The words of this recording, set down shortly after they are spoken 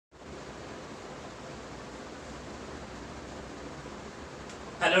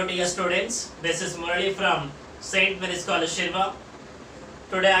Hello dear students, this is Murali from St. Mary's College, Shirva.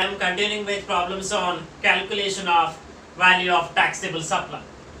 Today I am continuing with problems on calculation of value of taxable supply.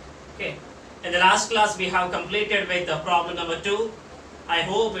 Okay. In the last class we have completed with problem number 2. I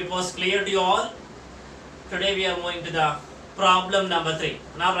hope it was clear to you all. Today we are moving to the problem number 3.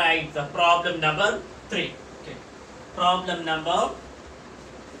 Now write the problem number 3. Okay. Problem number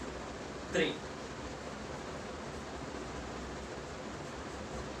 3.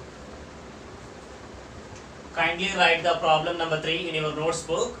 Kindly write the problem number 3 in your notes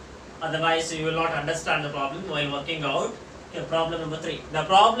book, otherwise you will not understand the problem while working out. Okay, problem number 3. The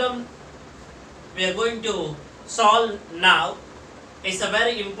problem we are going to solve now is a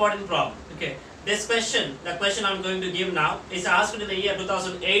very important problem. Okay, this question, the question I am going to give now, is asked in the year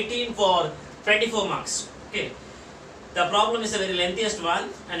 2018 for 24 marks. Okay, the problem is a very lengthiest one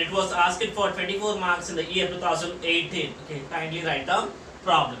and it was asked for 24 marks in the year 2018. Okay, kindly write the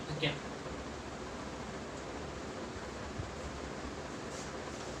problem. Okay.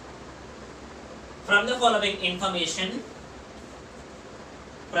 From the following information,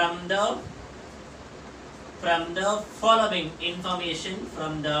 from the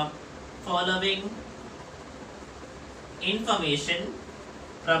following information,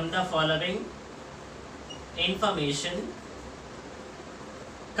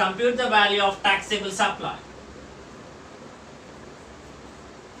 compute the value of taxable supply.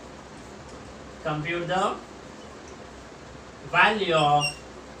 Compute the value of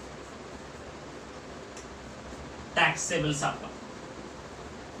taxable supply.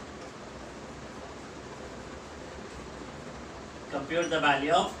 Compute the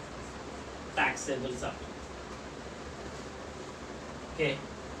value of taxable supply. Okay.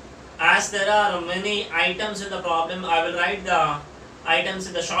 As there are many items in the problem, I will write the items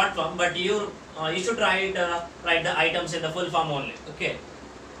in the short form, but you should write the items in the full form only. Okay.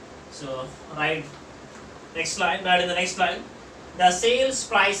 So write next line. Write in the next line. The sales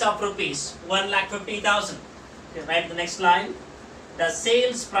price of rupees 1,50,000. Okay, write the next line. The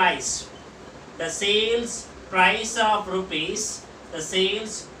sales price of rupees 1,50,000. The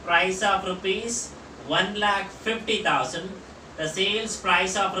sales price of rupees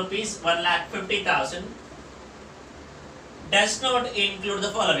 1,50,000 does not include the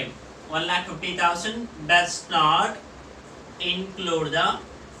following. 1,50,000 does not include the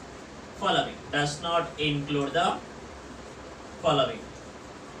following. Does not include the following.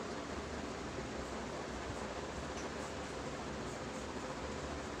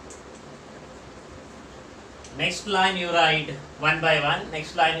 Next line you write one by one.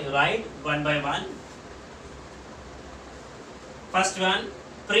 Next line you write one by one. First one,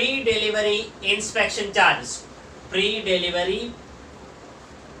 pre-delivery inspection charges. Pre-delivery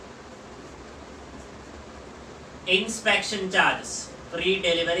inspection charges.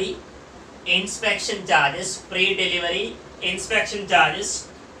 Pre-delivery inspection charges. Pre-delivery inspection charges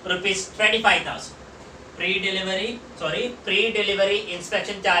rupees 25,000. Pre-delivery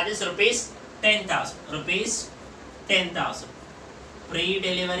inspection charges rupees 10,000. Rupees 10,000.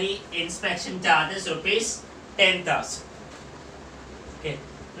 Pre-delivery inspection charges rupees 10,000. Okay.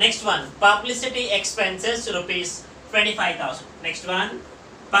 Next one, publicity expenses rupees 25,000. Next one,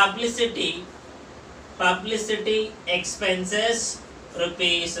 publicity expenses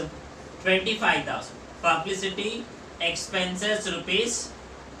rupees 25,000. Publicity expenses rupees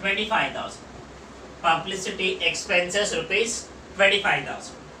 25,000. Publicity expenses rupees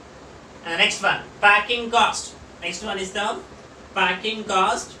 25,000. And next one, packing cost. Next one is the packing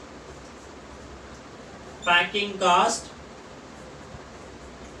cost. Packing cost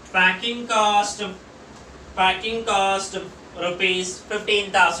rupees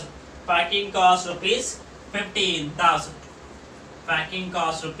 15,000. Packing cost rupees 15,000. Packing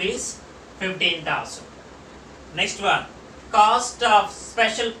cost rupees 15,000. Next one, cost of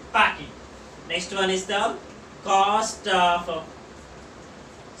special packing. Next one is the cost of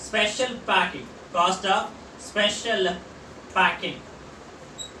special packing. Cost of special packing.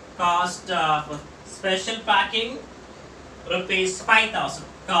 Cost of special packing rupees 5,000.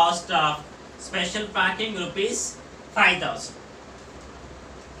 Cost of special packing rupees 5,000.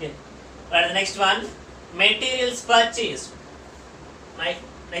 Okay. Right, the next one, materials purchased. Right.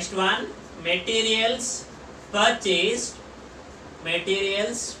 Next one, materials purchased.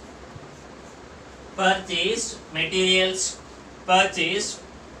 Materials purchased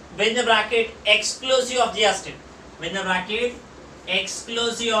within the bracket exclusive of GST. Within the bracket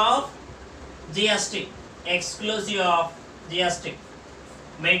exclusive of GST. Exclusive of GST.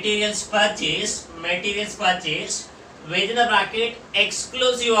 Materials purchased within the bracket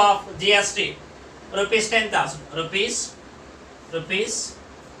exclusive of GST rupees 10,000. Rupees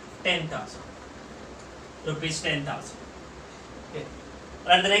 10,000. Rupees 10,000. Okay.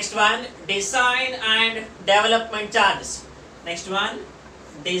 And the next one, design and development charges. Next one,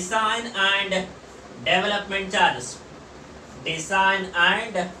 design and development charges. Design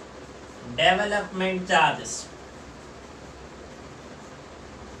and development charges.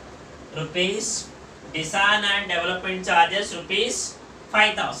 Rupees, design and development charges, rupees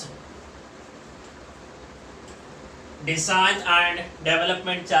 5,000. Design and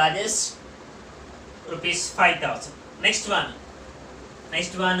development charges, rupees 5,000. Next one,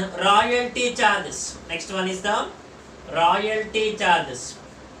 royalty charges. Next one is the royalty charges.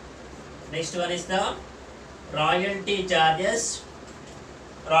 Next one is the royalty charges.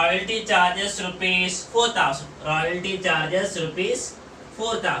 Royalty charges, rupees 4,000. Royalty charges, rupees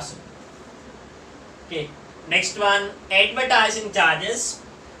 4,000. Okay. Next one, advertising charges.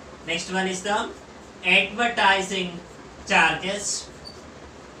 Next one is the advertising charges.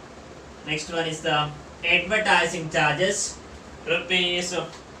 Next one is the advertising charges.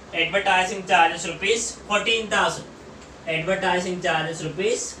 Advertising charges, rupees 14,000. Advertising charges,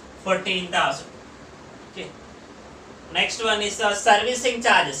 rupees 14,000. Okay. Next one is the servicing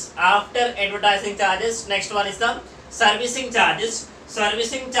charges. After advertising charges, next one is the servicing charges.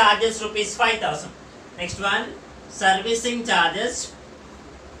 Servicing charges, rupees 5,000. Next one, servicing charges.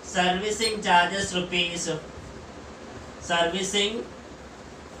 Servicing charges, rupees. Servicing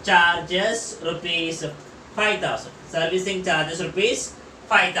charges, rupees 5,000. Servicing charges, rupees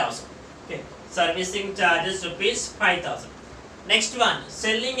 5,000. Okay. Servicing charges, rupees 5,000. Next one,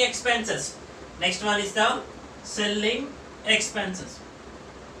 selling expenses. Next one is the selling expenses.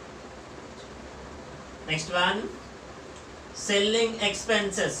 Next one, selling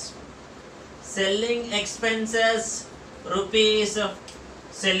expenses. Selling expenses, rupees.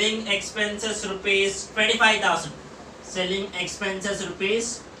 Selling expenses, rupees 25,000. Selling expenses,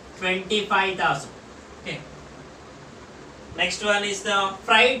 rupees 25,000. Okay. Next one is the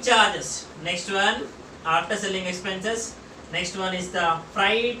freight charges. Next one, after selling expenses, next one is the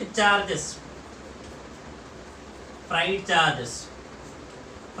freight charges. Freight charges.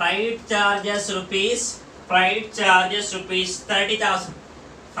 Freight charges, rupees. Freight charges, rupees 30,000.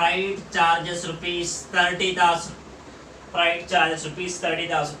 Freight charges, rupees 30,000. Freight charges, rupees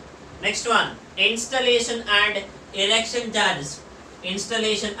 30,000. Next one, installation and erection charges.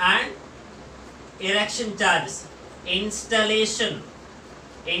 Installation and erection charges. Installation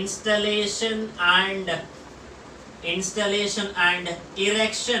and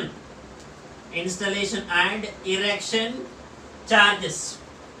erection. Installation and erection charges.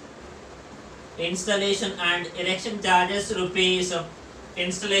 Installation and erection charges, rupees.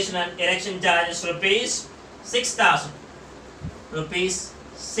 Installation and erection charges, rupees 6,000. Rupees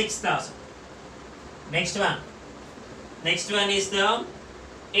 6,000. Next one. Next one is the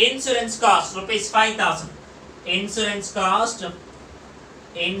insurance cost, rupees 5,000. Insurance cost.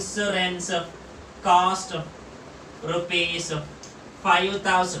 Insurance cost, rupees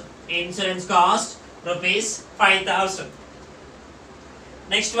 5,000. Insurance cost, rupees 5,000.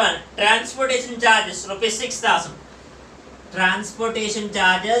 Next one, transportation charges, rupees 6,000. Transportation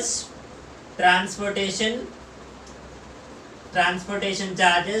charges. Transportation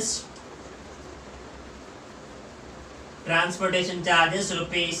charges. Transportation charges,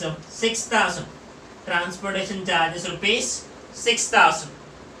 rupees 6,000. Transportation charges, rupees 6,000.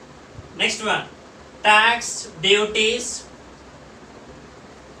 Next one, tax duties.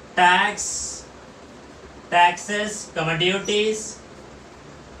 Taxes, duties,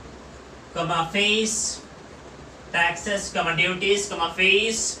 fees. Taxes, duties,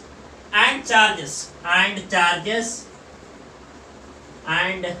 fees, and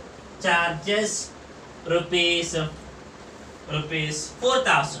charges. Rupees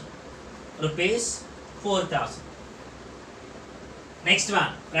 4,000. Rupees 4,000. Next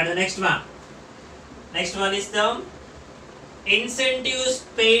one. Go to the next one. Next one is the incentives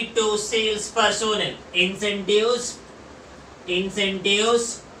paid to sales personnel. Incentives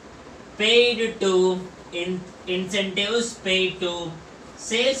paid to incentives paid to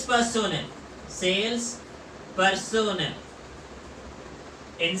sales personnel. Sales personnel.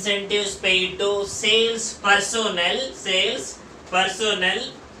 Incentives paid to sales personnel. Sales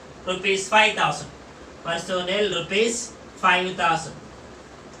personnel, rupees 5,000. Personnel, rupees 5,000.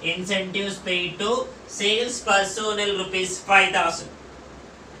 Incentives paid to sales personnel, rupees 5,000.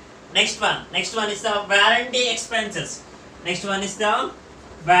 Next one is the warranty expenses. Next one is the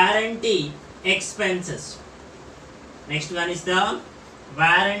warranty expenses. Next one is the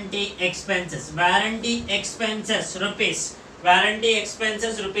warranty expenses. Warranty expenses, rupees. Warranty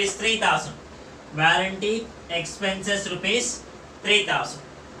expenses, rupees 3,000. Warranty expenses, rupees 3,000.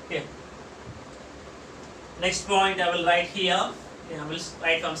 Okay. Next point I will write here. Okay, I will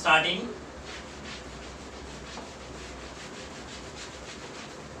write from starting.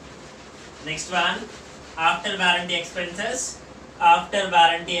 Next one, after warranty expenses. After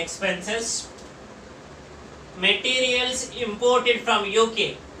warranty expenses, materials imported from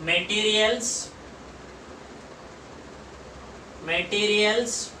UK. Materials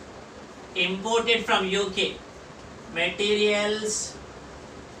imported from UK. Materials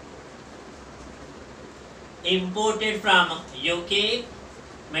imported from UK.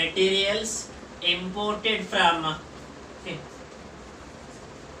 Materials imported from. Okay.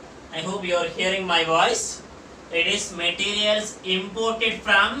 I hope you are hearing my voice. It is materials imported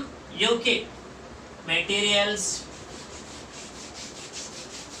from UK. Materials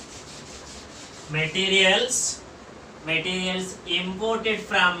imported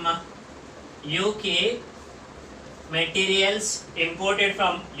from UK. Materials imported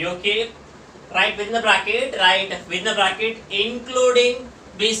from UK. Write within the bracket. Write within the bracket including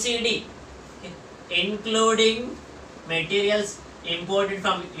BCD. Okay. Including materials imported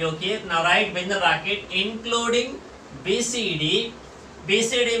from UK. Now write within the bracket including BCD.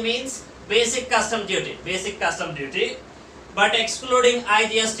 BCD means basic custom duty. Basic custom duty, but excluding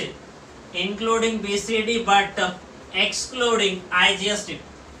IGST. Including BCD, but excluding IGST.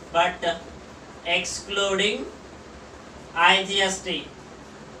 But excluding IGST.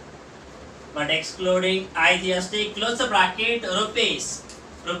 But excluding IGST. Close the bracket. Rupees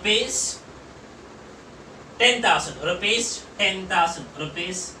 10,000. Rupees 10,000.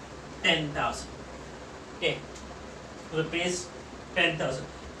 Rupees 10,000. Okay. Rupees 10,000.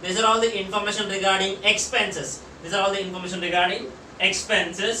 These are all the information regarding expenses. These are all the information regarding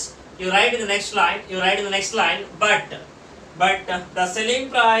expenses. You write in the next line. But the selling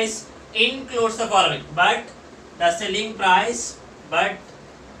price includes the following. But the selling price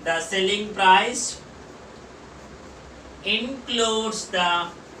includes the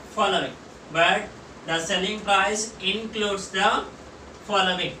following. But the selling price includes the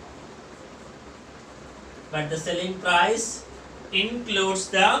following. But the selling price includes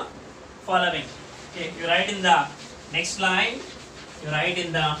the following. Okay, you write in the next line.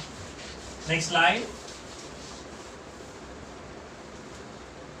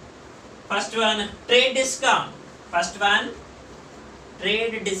 First one, trade discount. First one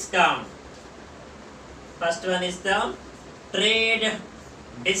is the trade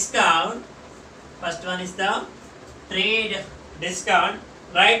discount.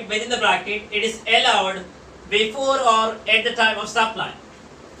 Right within the bracket, it is allowed before or at the time of supply.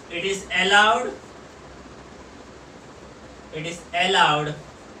 It is allowed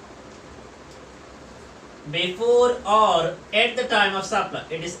before or at the time of supply.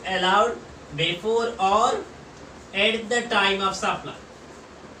 It is allowed before or at the time of supply.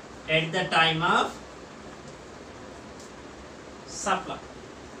 At the time of supply.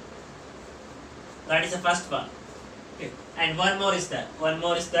 That is the first one. Okay. And one more is there.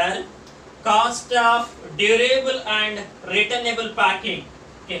 Cost of durable and returnable packing.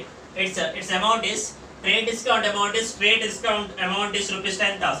 Okay. Its amount is trade discount amount is rupees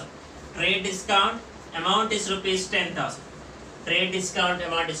 10,000. Trade discount amount is rupees 10,000. Trade discount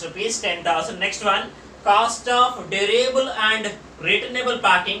amount is rupees 10,000. Next one, cost of durable and returnable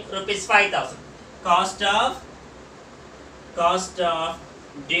packing rupees 5,000. Cost of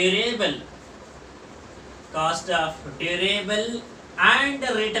durable and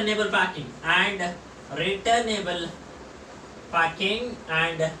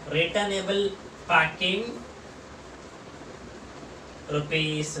returnable packing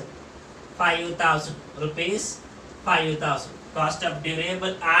rupees 5,000. Cost of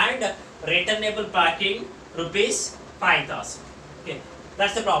durable and returnable packing rupees 5,000. Okay,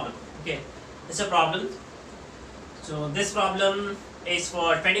 that's the problem. Okay, it's a problem. So this problem is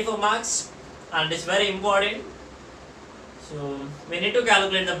for 24 marks and it's very important. So we need to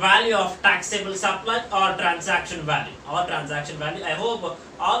calculate the value of taxable supply or transaction value. I hope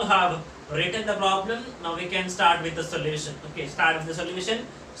all have written the problem. Now we can start with the solution. Okay, start with the solution.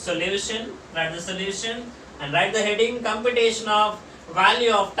 Write the solution and write the heading computation of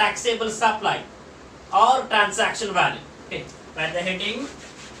value of taxable supply or transaction value. Okay, write the heading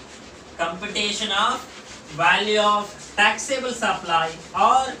computation of value of taxable supply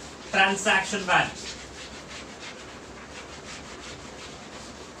or transaction value.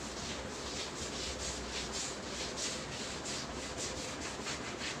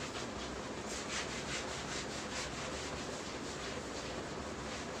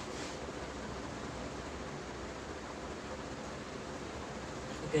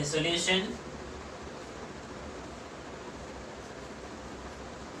 Okay, solution.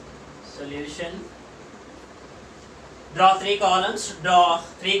 Solution. Draw three columns. Draw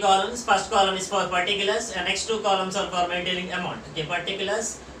three columns. First column is for particulars, and next two columns are for maintaining amount. Okay,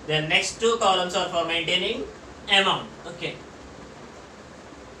 particulars. Then next two columns are for maintaining amount. Okay.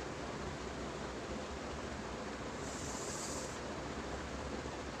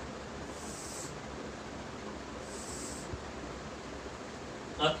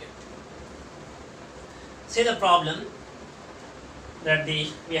 Okay. See the problem that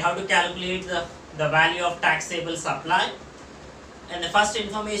we have to calculate the value of taxable supply, and the first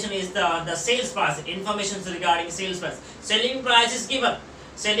information is the sales price. Information regarding sales price. Selling price is given.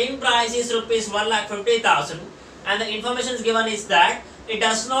 Selling price is rupees 1,50,000, and the information is given is that it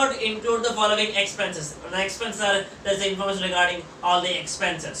does not include the following expenses. The expenses are, there is the information regarding all the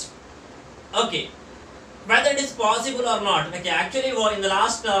expenses. Okay. Whether it is possible or not. Okay, actually in the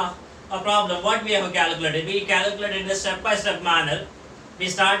last problem, what we have calculated? We calculated in a step-by-step manner. We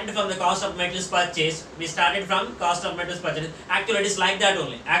started from the cost of materials purchase. Actually, it is like that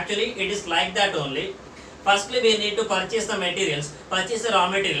only. Firstly, we need to purchase the materials, purchase the raw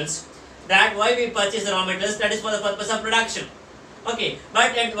materials. That why we purchase the raw materials? That is for the purpose of production. Okay,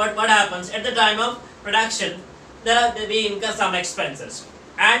 but what happens at the time of production? We incur some expenses,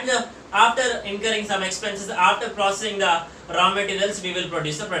 and after incurring some expenses, after processing the raw materials, we will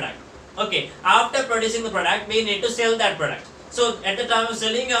produce the product. Okay, after producing the product, we need to sell that product. So at the time of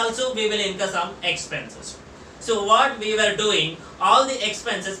selling also, we will incur some expenses. So what we were doing, all the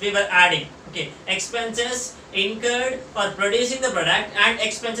expenses we were adding. Okay, expenses incurred for producing the product and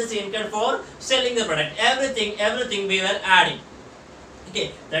expenses incurred for selling the product. Everything we were adding.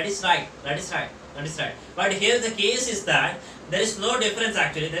 Okay, that is right. But here the case is that there is no difference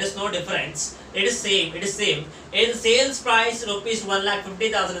actually. There is no difference. It is same. In sales price, rupees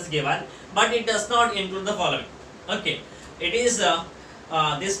 1,50,000 is given, but it does not include the following. Okay, it is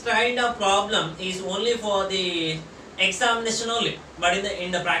this kind of problem is only for the examination only, but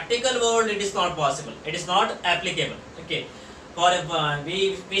in the practical world it is not possible. It is not applicable. Okay, for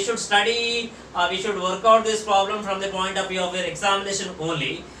we should study. We should work out this problem from the point of view of your examination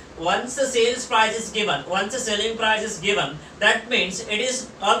only. Once the sales price is given, once the selling price is given, that means it is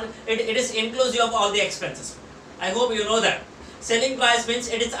inclusive of all the expenses. I hope you know that. Selling price means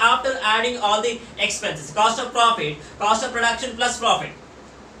it is after adding all the expenses, cost of profit, cost of production plus profit.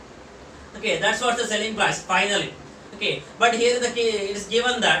 Okay, that's what the selling price finally. Okay, but here the key, it is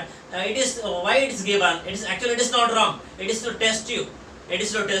given that it is why it is given. It is not wrong. It is to test you.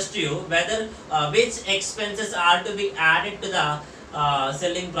 Whether which expenses are to be added to the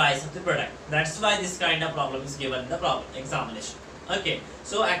selling price of the product. That's why this kind of problem is given in the problem examination. Okay,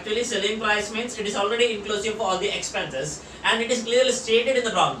 so actually selling price means it is already inclusive of all the expenses, and it is clearly stated in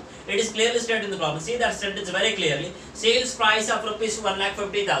the problem. See that sentence very clearly. Sales price of rupees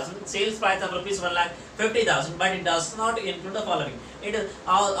 1,50,000. Sales price of rupees 1,50,000, but it does not include the following. It is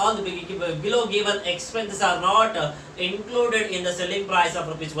all the below given expenses are not included in the selling price of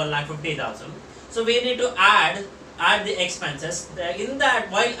rupees 1,50,000. So we need to add the expenses. In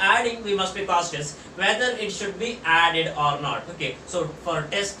that, while adding, we must be cautious whether it should be added or not. Okay, so for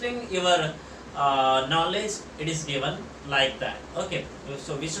testing your knowledge, it is given like that. Okay,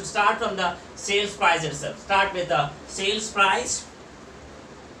 so we should start from the sales price itself. Start with the sales price.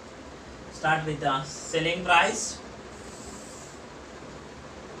 Start with the selling price.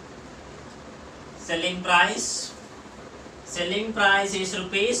 Selling price is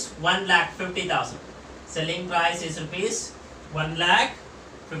rupees 1,50,000. Selling price is rupees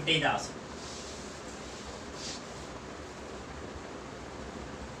 1,50,000.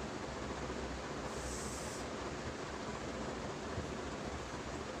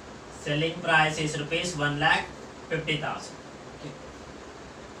 Selling price is rupees 1,50,000. Okay.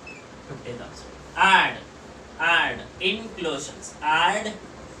 50,000. Add inclusions. Add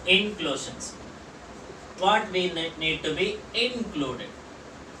inclusions. What we need to be included.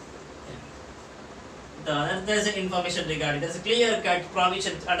 There is information regarding. There is a clear-cut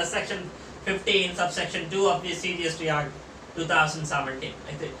provision under section 15, subsection 2 of the CGST Act 2017.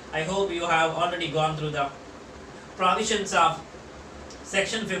 I hope you have already gone through the provisions of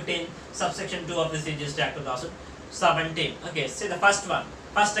section 15, subsection 2 of the CGST Act 2017. Okay, see the first one.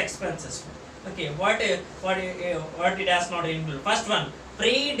 First expenses. Okay, what it has not included. First one,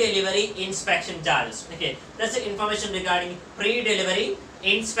 pre-delivery inspection charges. Okay, that's the information regarding pre-delivery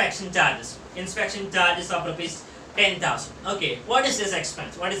inspection charges. Inspection charges of rupees 10,000. Okay, what is this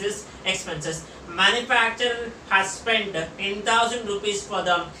expense? What is this expenses? Manufacturer has spent 10,000 rupees for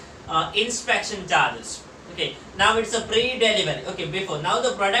the inspection charges. Okay, now it's a pre-delivery. Okay, before now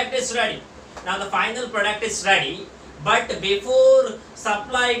the product is ready. Now the final product is ready. But before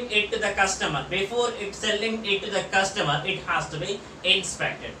supplying it to the customer, before it selling it to the customer, it has to be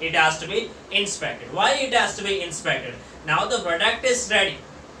inspected. It has to be inspected. Why it has to be inspected? Now the product is ready,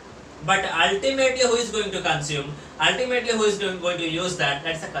 but ultimately who is going to consume? Ultimately who is going to use that?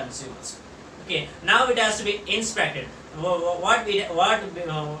 That's the consumers. Okay. Now it has to be inspected. What we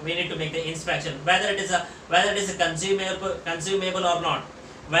need to make the inspection? Whether it is a consumable or not,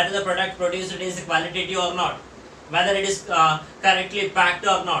 whether the product produced is qualitative or not, whether it is correctly packed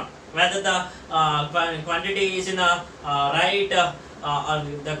or not, whether the quantity is in a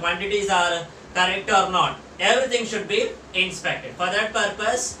the quantities are correct or not. Everything should be inspected. For that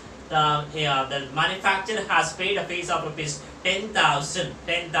purpose, the manufacturer has paid a fees of rupees 10,000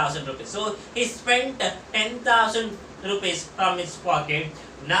 rupees. So he spent 10,000 rupees from his pocket.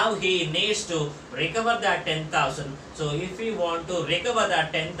 Now he needs to recover that 10,000. So if we want to recover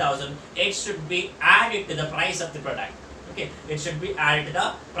that 10,000, it should be added to the price of the product. Okay, it should be added to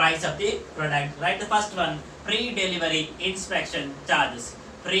the price of the product. Right, the first one, pre-delivery inspection charges.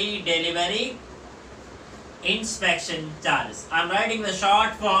 Pre-delivery inspection charges. I'm writing the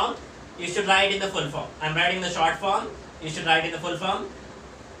short form. You should write in the full form. I'm writing the short form. You should write in the full form.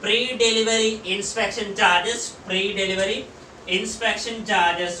 Pre-delivery inspection charges. Pre-delivery inspection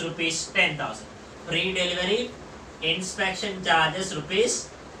charges rupees 10,000. Pre-delivery inspection charges rupees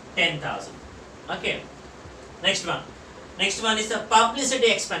 10,000. Okay. Next one. Next one is the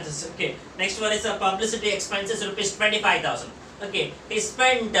publicity expenses. Okay. Next one is the publicity expenses rupees 25,000. Okay. He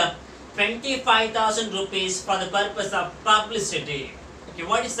spent 25,000 rupees for the purpose of publicity. Okay.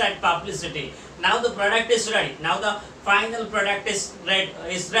 What is that publicity? Now the product is ready. Now the final product is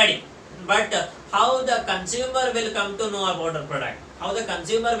ready. But how the consumer will come to know about the product? How the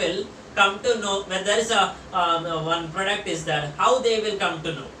consumer will come to know when there is a one product is there? How they will come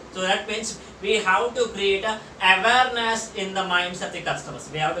to know? So that means we have to create a awareness in the minds of the customers.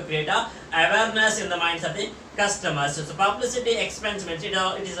 We have to create a awareness in the minds of the customers. So publicity expense means it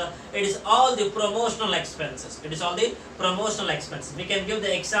is all the promotional expenses. It is all the promotional expenses. We can give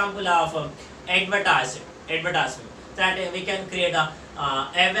the example of advertising. That we can create a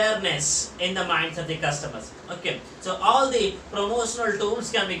awareness in the minds of the customers. Okay, so all the promotional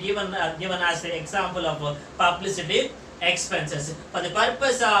tools can be given as the example of publicity expenses. For the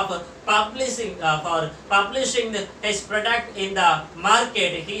purpose of publishing his product in the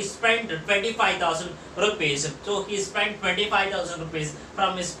market, he spent 25,000 rupees. So he spent 25,000 rupees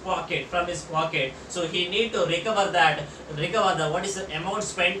from his pocket. So he need to recover the what is the amount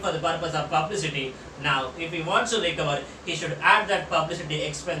spent for the purpose of publicity. Now if he wants to recover, he should add that publicity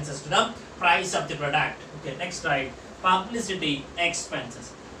expenses to the price of the product. Okay, next slide. Publicity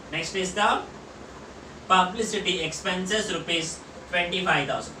expenses. Next is the publicity expenses rupees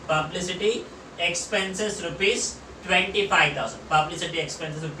 25,000. Publicity expenses rupees 25,000. Publicity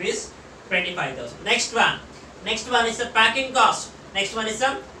expenses rupees 25,000. Next one is the packing cost. Next one is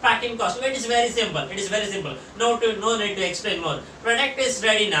the packing cost. It is very simple. No need to explain more. Product is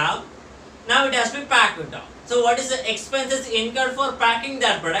ready now. Now it has to be packed down. So what is the expenses incurred for packing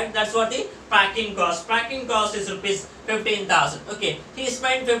that product? That's what the packing cost. Packing cost is rupees 15,000. Okay, he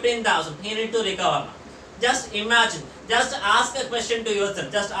spent 15,000. He need to recover now. Just imagine. Just ask a question to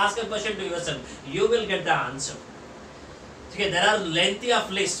yourself. You will get the answer. Okay, there are lengthy of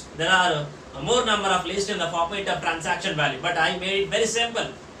lists. There are more number of lists in the format of transaction value. But I made it very simple.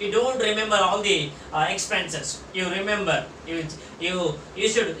 You don't remember all the expenses. You remember. You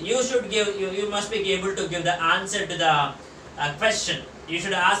must be able to give the answer to the question. You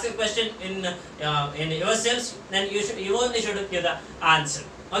should ask a question in yourselves. Then you only should give the answer.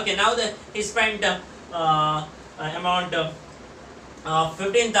 Okay. Now he spent amount of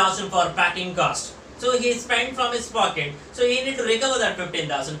 15,000 for packing cost. So he spent from his pocket. So he need to recover that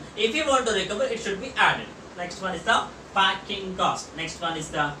 15,000. If you want to recover, it should be added. Next one is the packing cost. He spent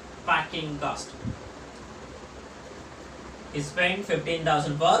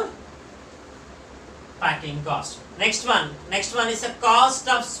 15,000 for packing cost. Next one is the cost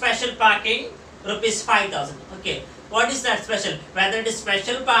of special packing, rupees 5,000. Okay. What is that special? Whether it is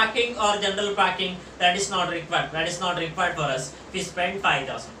special packing or general packing, that is not required. That is not required for us. We spent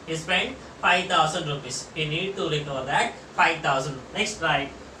 5,000. He spent 5,000 rupees. We need to recover that 5,000. Next, right?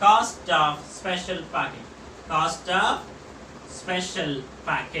 Cost of special packing. Cost of special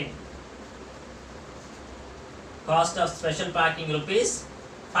packing. Cost of special packing rupees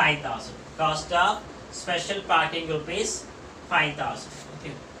 5,000. Cost of special packing rupees 5,000.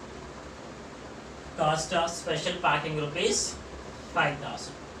 Okay. Cost of special packing rupees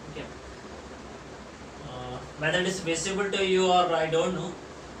 5,000. Okay. Whether it is visible to you or I don't know,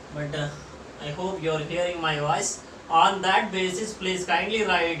 but I hope you are hearing my voice. On that basis, please kindly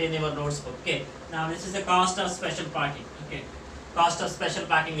write in your notes book. Okay. Now this is the cost of special packing. Okay. Cost of special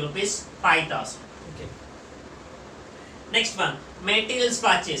packing rupees 5,000. Okay. Next one, materials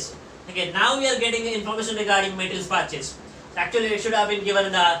purchase. Okay. Now we are getting information regarding materials purchase. Actually, it should have been given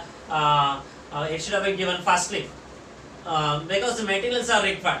in the firstly, because the materials are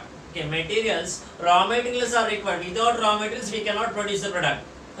required. Okay, raw materials are required. Without raw materials, we cannot produce the product.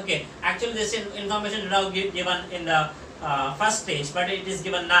 Okay, actually this information is now given in the first stage, but it is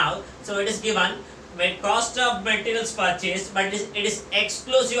given now. So it is given with cost of materials purchased, but it is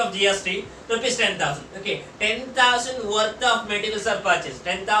exclusive of GST, rupees 10,000. Okay, 10,000 worth of materials are purchased.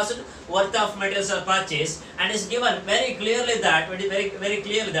 10,000 worth of materials are purchased, and is given very clearly that very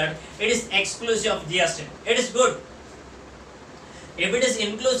clearly that it is exclusive of GST. It is good. If it is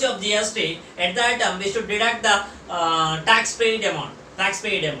inclusive of GST, at that time we should deduct the tax paid amount.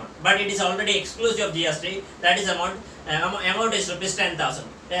 But it is already exclusive of GST. That is amount is rupees 10,000.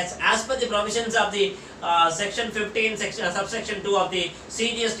 That's as per the provisions of the section 15, subsection 2 of the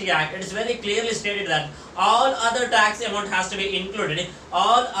CGST Act. It is very clearly stated that all other tax amount has to be included.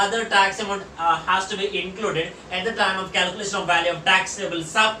 All other tax amount has to be included at the time of calculation of value of taxable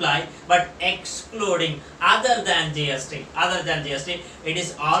supply, but excluding other than GST. It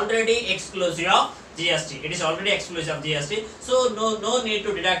is already exclusive of GST. It is already exclusive of GST. So no need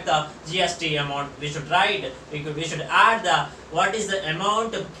to deduct the GST amount. We should write. We should add the what is the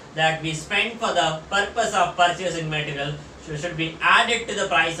amount that we spent for the purpose of purchasing material should be added to the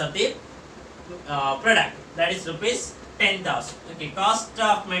price of the product. That is rupees 10,000. Okay, cost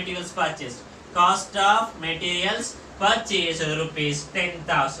of materials purchased. Cost of materials purchased rupees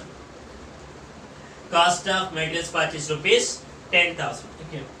 10,000. Cost of materials purchased rupees 10,000.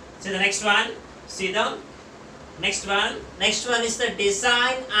 Okay. So the next one. See the next one. Next one is the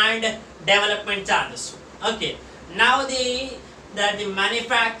design and development charges. Okay. Now the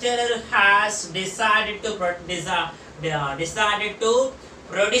manufacturer has decided to produce the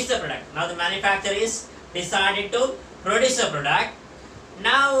product. Now the manufacturer is decided to produce a product.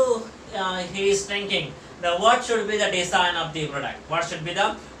 Now he is thinking what should be the design of the product. What should be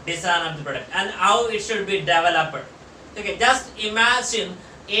the design of the product and how it should be developed. Okay. Just imagine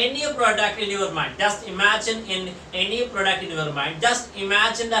any product in your mind. Just imagine any product in your mind. Just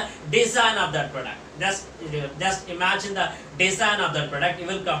imagine the design of that product. Just imagine the design of that product. You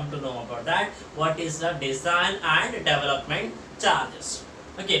will come to know about that. What is the design and development charges?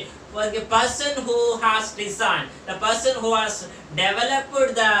 Okay, for the person who has designed, the person who has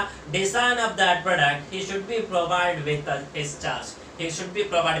developed the design of that product, he should be provided with his charge.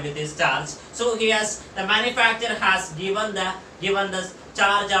 So the manufacturer has given the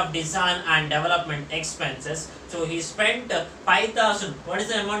charge of design and development expenses. So he spent 5,000. What is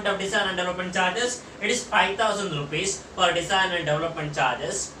the amount of design and development charges? It is 5,000 rupees for design and development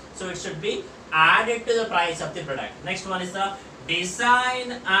charges. So it should be added to the price of the product. Next one is the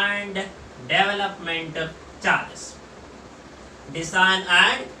design and development charges. Design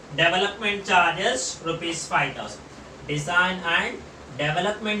and development charges rupees 5,000. Design and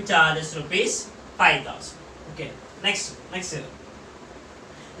development charges rupees 5,000. Okay. Next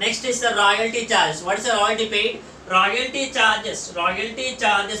is the royalty charges. What is the royalty paid? Royalty charges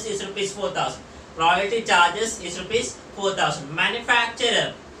is rupees 4,000. Royalty charges is rupees 4,000.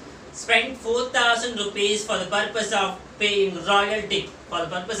 Manufacturer spent 4,000 rupees for the purpose of paying royalty.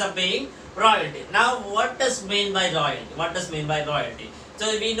 Now, what does mean by royalty?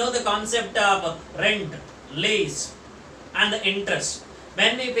 So we know the concept of rent, lease, and the interest.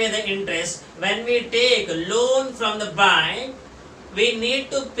 When we pay the interest, when we take a loan from the bank, we need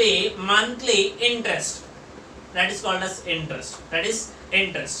to pay monthly interest. That is called as interest.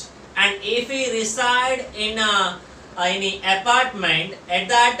 And if we reside in any apartment, at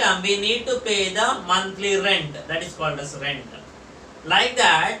that time we need to pay the monthly rent. That is called as rent. Like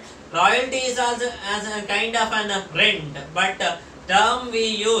that, royalty is also as a kind of a rent, but term we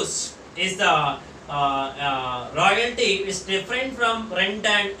use is the royalty is different from rent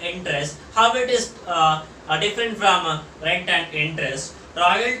and interest. How it is different from rent and interest?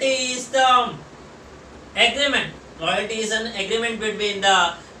 Royalty is the agreement. Royalty is an agreement between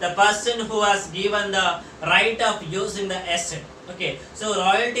the person who has given the right of using the asset. Okay, so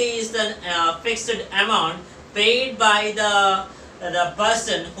royalty is the fixed amount paid by the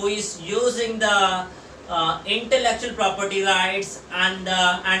person who is using the intellectual property rights and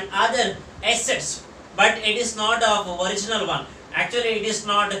other assets, but it is not of original one. Actually, it is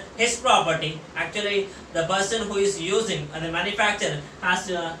not his property. Actually, the person who is using and the manufacturer has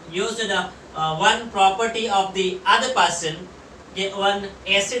used one property of the other person one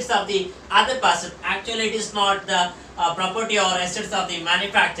assets of the other person. Actually, it is not the property or assets of the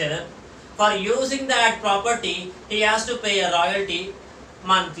manufacturer. For using that property, he has to pay a royalty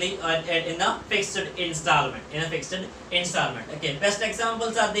monthly in a fixed installment. Okay, best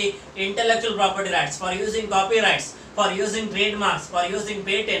examples are the intellectual property rights, for using copyrights, for using trademarks, for using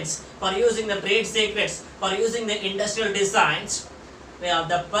patents, for using the trade secrets, for using the industrial designs.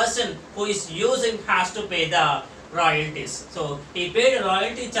 The person who is using has to pay the royalties. So he paid a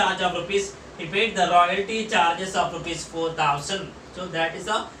royalty charge of rupees. He paid the royalty charges of rupees 4,000. So that is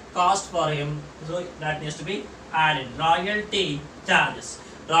a cost for him. So that needs to be added. Royalty charges.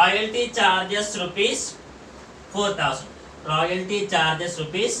 Royalty charges rupees 4,000. Royalty charges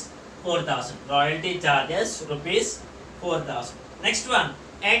rupees 4,000. Royalty charges rupees 4,000. Next one,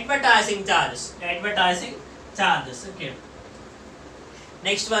 advertising charges. Advertising charges. Okay.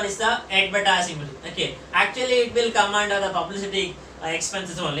 Next one is the advertising. Okay. Actually, it will come under the publicity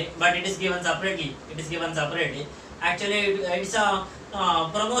expenses only, but it is given separately. Actually, it is a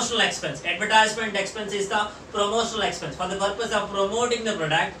promotional expense. Advertisement expense is the promotional expense for the purpose of promoting the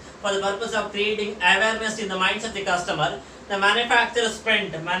product, for the purpose of creating awareness in the minds of the customer. The manufacturer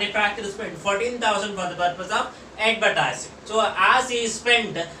spent 14,000 for the purpose of advertising. So as he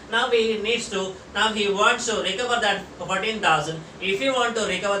spent, now he wants to recover that 14,000. If he want to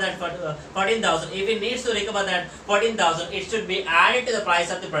recover that 14,000, if he needs to recover that 14,000, it should be added to the price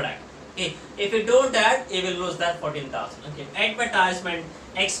of the product. Okay. If you don't add, you will lose that 14,000. Okay. Advertisement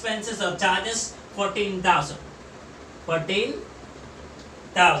expenses or charges 14,000.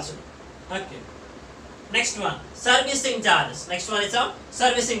 14,000. Okay. Next one, servicing charges. Next one is a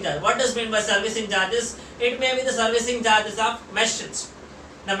servicing charge. What does mean by servicing charges? It may be the servicing charges of machines.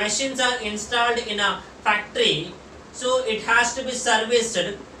 The machines are installed in a factory, so it has to be serviced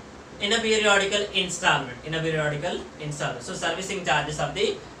in a periodical installment. So servicing charges of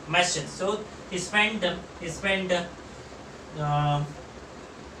the machines. So he spent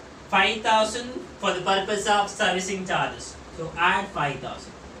 5,000 for the purpose of servicing charges. So add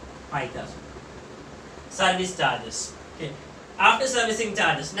 5,000. Service charges. Okay. After servicing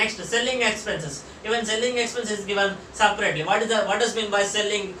charges, next selling expenses. Even selling expenses is given separately. What does mean by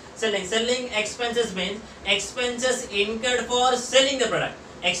selling? Selling expenses means expenses incurred for selling the product.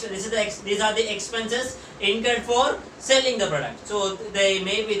 These are the expenses incurred for selling the product. So they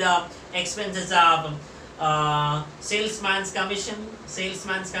may be the expenses of salesman's commission.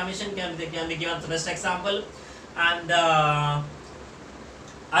 Salesman's commission can be given the best example, and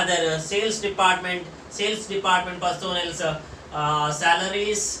other sales department personnel's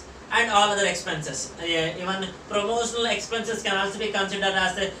salaries and all other expenses. Even promotional expenses can also be considered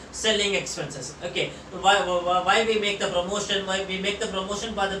as the selling expenses. Okay, why we make the promotion? Why we make the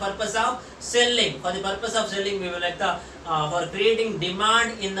promotion? For the purpose of selling. For the purpose of selling, we will like the for creating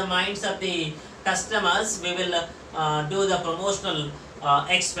demand in the minds of the customers. We will do the promotional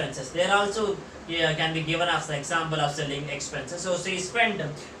expenses. There also can be given as the example of selling expenses. So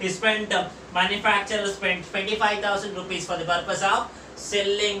manufacturer spent 25,000 rupees for the purpose of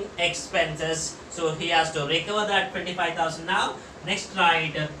selling expenses. So he has to recover that 25,000 now. Next,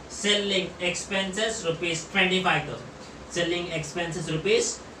 write selling expenses rupees 25,000. Selling expenses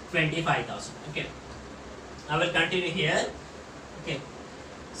rupees 25,000. Okay. I will continue here. Okay.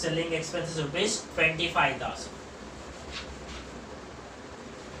 Selling expenses rupees 25,000.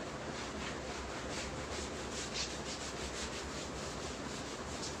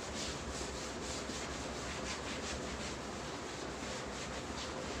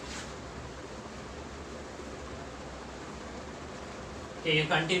 Okay, you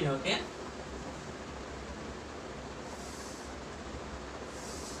continue, okay?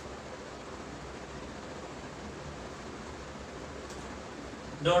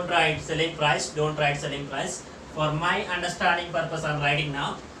 Don't write selling price, For my understanding purpose, I am writing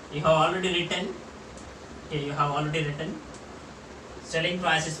now. You have already written. Okay, Selling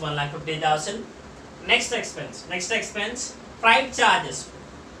price is 1,50,000. Next expense, freight charges.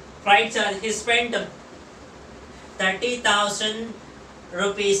 He spent 30,000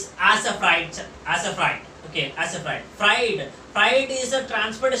 rupees as a freight. Okay, as a freight. Freight is a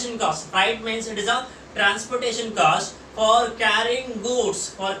transportation cost. Freight means it is a transportation cost for carrying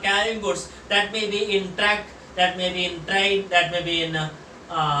goods. That may be in truck, that may be in train, that may be in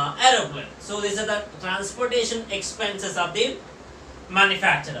aeroplane. So these are the transportation expenses of the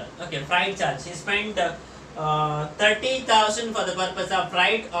manufacturer. Okay, freight charge. He spent 30,000 for the purpose of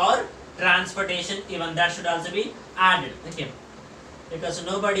freight or transportation. Even that should also be added. Okay, because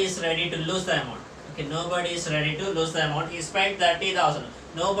nobody is ready to lose the amount. He spent 30,000.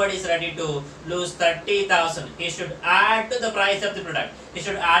 Nobody is ready to lose 30,000. He should add to the price of the product. He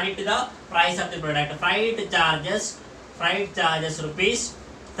should add it to the price of the product. Freight charges rupees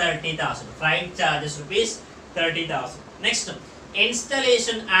 30,000. Freight charges rupees 30,000. Next,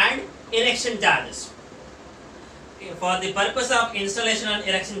 installation and erection charges. For the purpose of installation and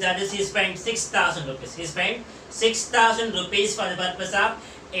erection charges, he spent 6,000 rupees. He spent 6,000 rupees for the purpose of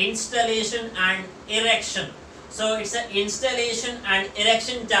installation and erection. So it's the installation and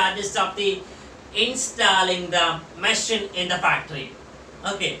erection charges of the installing the machine in the factory.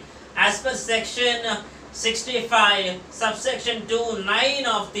 Okay, as per section 65 subsection 2(9)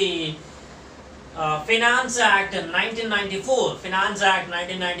 of the Finance Act 1994, Finance Act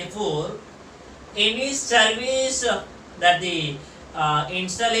 1994, any service that the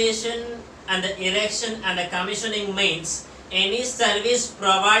installation and the erection and the commissioning means any service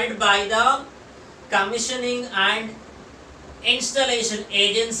provided by the commissioning and installation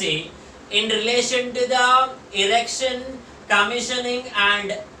agency in relation to the erection, commissioning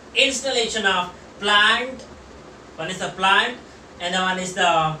and installation of plant. One is the plant and the one is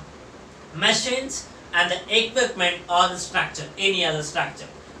the machines and the equipment or the structure, any other structure.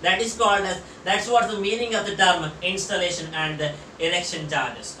 That is called as, that's what the meaning of the term installation and the erection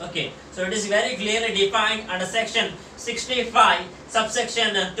charges. Okay, so it is very clearly defined under section 65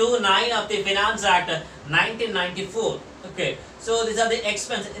 subsection 2(9) of the Finance Act 1994. Okay, so these are the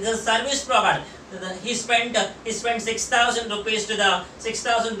expenses. It is a service provider. He spent 6,000 rupees to the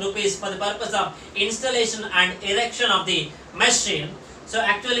 6,000 rupees for the purpose of installation and erection of the machine. So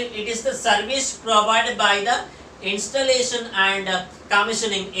actually it is the service provided by the installation and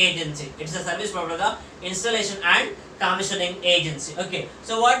commissioning agency. It is a service provided by the installation and commissioning agency. Okay,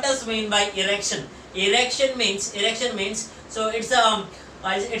 so what does mean by erection? Erection means so it's a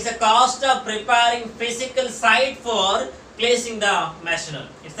cost of preparing physical site for placing the machinery.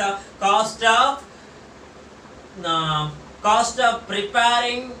 It's the cost of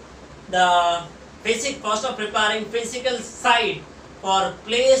preparing physical site for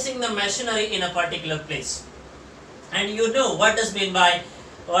placing the machinery in a particular place. And you know what does mean by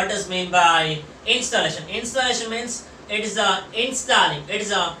installation. Installation means it is installing, it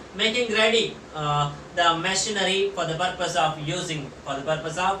is making ready the machinery for the purpose of use.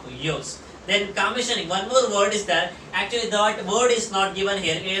 Then commissioning, one more word is there. Actually that word is not given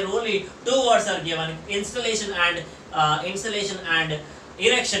here. Here only two words are given: installation and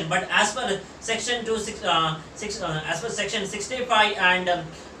erection. But as per section 65 and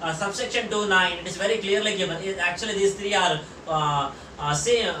subsection 2(9), it is very clearly given. Actually these three are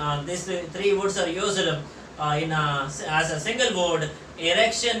these three words are used as a single word: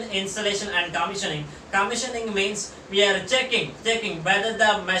 erection, installation and commissioning. Commissioning means we are checking whether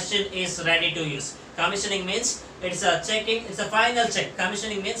the machine is ready to use. Commissioning means it's a checking, it's a final check.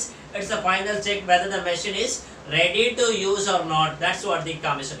 Commissioning means it's a final check whether the machine is ready to use or not. That's what the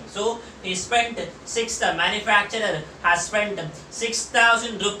commissioning. So the manufacturer has spent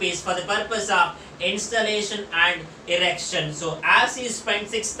 6,000 rupees for the purpose of installation and erection. So as he spent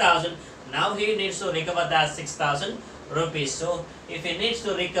 6,000, now he needs to recover that 6,000 rupees. So if he needs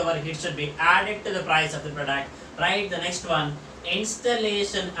to recover, it should be added to the price of the product. Right, the next one,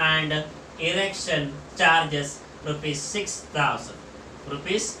 installation and erection charges rupees 6,000.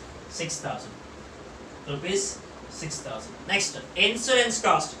 Rupees 6,000. Next, insurance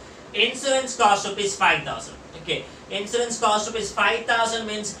cost. Insurance cost rupees 5,000. Okay, insurance cost rupees 5,000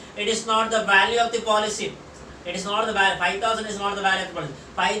 means it is not the value of the policy. It is not the value. 5,000 is not the value of the policy.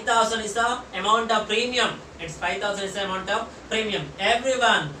 5,000 is the amount of premium. It's 5,000 is the amount of premium.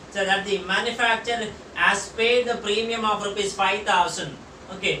 Everyone, so that the manufacturer has paid the premium of rupees 5,000.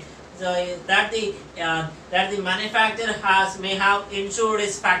 Okay, so that the manufacturer may have insured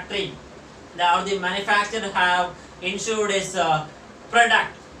his factory, or the manufacturer have insured his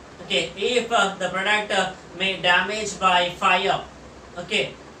product. Okay, if the product may damage by fire,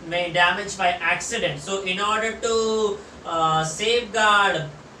 okay, may damage by accident. So in order to safeguard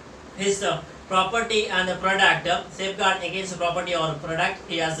his property and the product, safeguard against the property or product,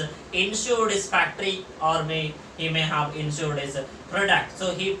 he has insured his factory, or he may have insured his product.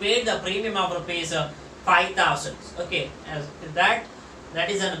 So he paid the premium of rupees 5,000. Okay, as that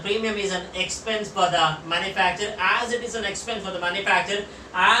is a premium is an expense for the manufacturer. As it is an expense for the manufacturer,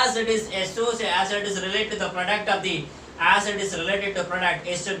 as it is associated, as it is related to the product of the, as it is related to product,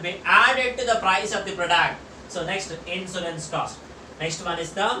 it should be added to the price of the product. So next, insurance cost. Next one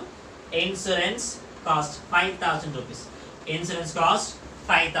is the insurance cost, 5,000 rupees. Insurance cost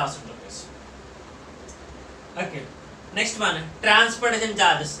 5,000 rupees. Okay. Next one, transportation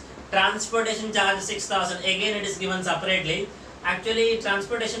charges. Transportation charges 6,000. Again, it is given separately. Actually,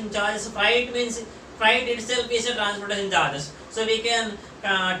 transportation charges, freight means freight itself is a transportation charges. So we can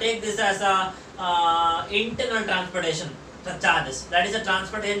take this as a internal transportation charges. That is a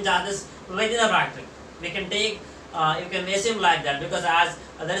transportation charges within the factory. We can take, you can assume like that, because as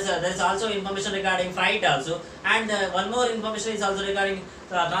there is also information regarding freight also, and one more information is also regarding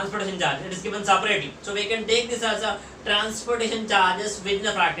transportation charge. It is given separately. So we can take this as a transportation charges within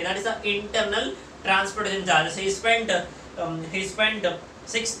the factory. That is the internal transportation charges. He spent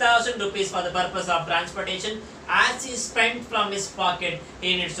 6,000 rupees for the purpose of transportation. As he spent from his pocket,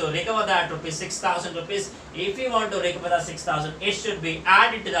 he needs to recover that rupees 6,000 rupees. If you want to recover the 6,000, it should be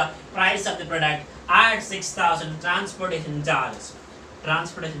added to the price of the product. Add 6,000 transportation charges.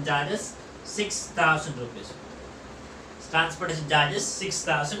 Transportation charges 6,000 rupees. Transportation charges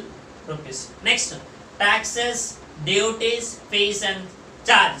 6,000 rupees. Next, taxes, duties, fees and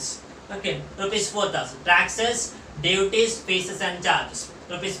charges. Okay, rupees 4,000. Taxes, duties, fees and charges,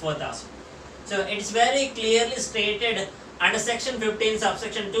 rupees 4,000. So it is very clearly stated under section 15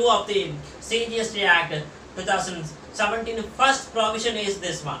 subsection 2 of the CGST Act 2017. First provision is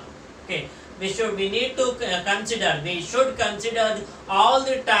this one. Okay, we should consider all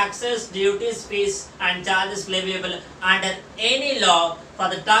the taxes, duties, fees and charges leviable under any law for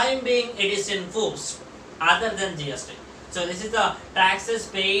the time being it is in force other than GST. So this is the taxes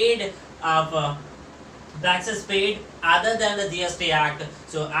paid of taxes paid other than the GST Act.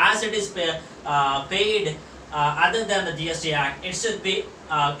 So as it is paid other than the GST Act, it should be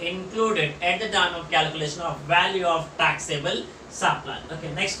included at the time of calculation of value of taxable supply.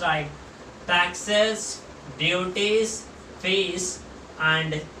 Okay, next slide. Taxes, duties, fees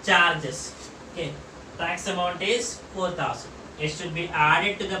and charges. Okay, tax amount is 4,000. It should be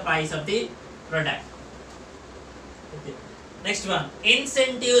added to the price of the product. Okay. Next one,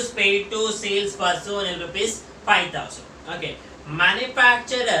 incentives paid to sales personnel rupees 5,000. Okay,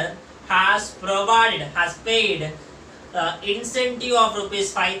 manufacturer has paid incentive of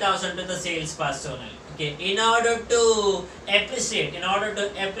rupees 5,000 to the sales personnel. Okay, in order to appreciate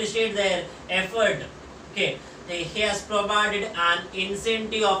their effort. Okay, he has provided an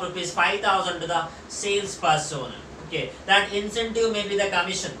incentive of rupees 5,000 to the sales personnel. Okay, that incentive may be the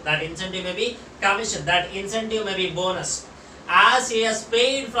commission. That incentive may be commission. That incentive may be bonus. As he has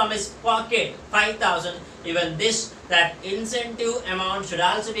paid from his pocket 5,000, even that incentive amount should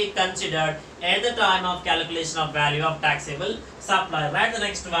also be considered at the time of calculation of value of taxable supply. Write the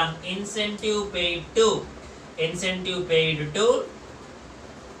next one. Incentive paid to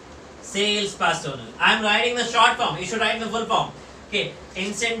sales personnel. I am writing the short form. You should write the full form. Okay,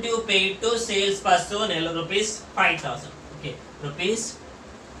 incentive paid to sales personnel rupees 5,000. Okay, rupees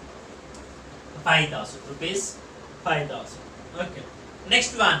 5,000. Okay.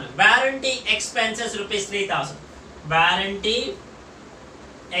 Next one, warranty expenses rupees 3,000. Warranty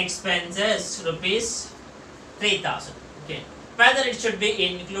expenses rupees 3,000. Okay. Whether it should be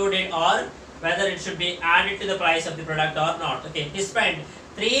included or whether it should be added to the price of the product or not. Okay. He spent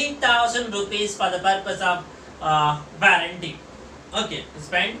 3,000 rupees for the purpose of warranty. Okay. He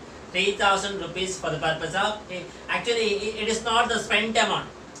spent 3,000 rupees for the purpose of. Actually, it is not the spent amount.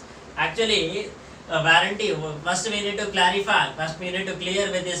 Actually, warranty, first we need to clarify, first we need to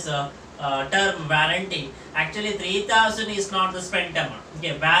clear with this term warranty. Actually 3,000 is not the spent amount.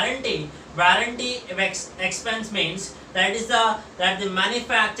 Okay, warranty expense means that the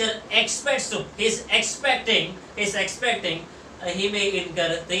manufacturer expects to, is expecting he may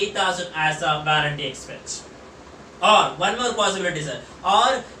incur 3,000 as a warranty expense. Or one more possibility, sir,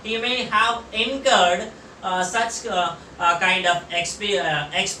 or he may have incurred such kind of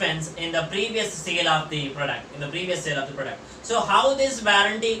expense in the previous sale of the product. So how this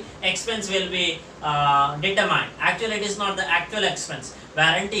warranty expense will be determined? Actually, it is not the actual expense.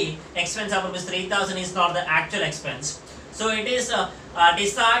 Warranty expense of rupees 3,000 is not the actual expense. So it is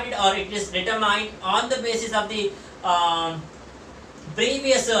decided or it is determined on the basis of the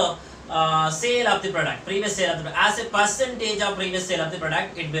previous sale of the product. As a percentage of previous sale of the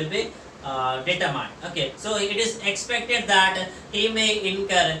product, it will be determined. Okay, so it is expected that he may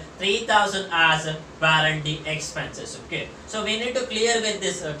incur 3,000 as warranty expenses. Okay, so we need to clear with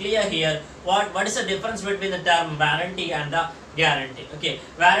this clear here what is the difference between the term warranty and the guarantee. Okay,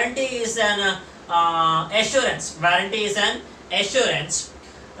 warranty is an assurance. Warranty is an assurance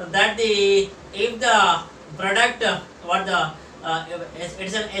that if the product it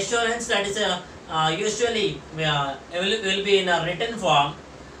is an assurance that is usually will be in a written form.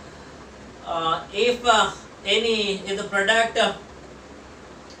 If the product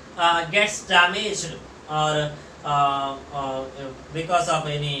gets damaged or because of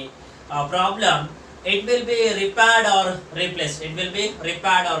any problem, it will be repaired or replaced. It will be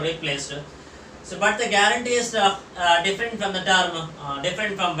repaired or replaced. So, but the guarantee is different from the term,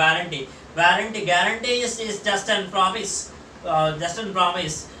 different from warranty. Guarantee is just a promise, just a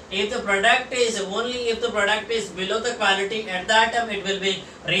promise. If the product is only if the product is below the quality, at that time it will be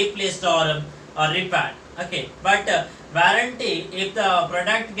replaced or repaired. Okay, but warranty, if the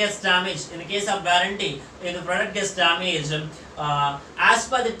product gets damaged, in the case of warranty, if the product gets damaged, as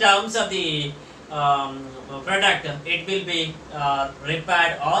per the terms of the product, it will be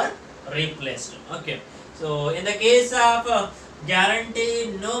repaired or replaced. Okay, so in the case of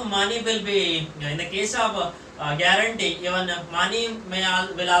guarantee, no money will be, in the case of guarantee, even money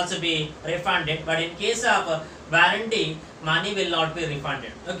will also be refunded, but in case of warranty, money will not be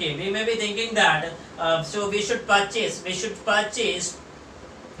refunded. Okay, we may be thinking that so we should purchase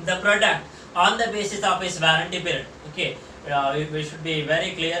the product on the basis of its warranty period. Okay, we should be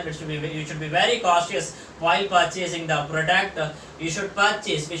very clear. You should be very cautious while purchasing the product. We should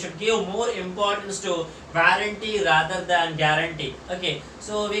give more importance to warranty rather than guarantee. Okay,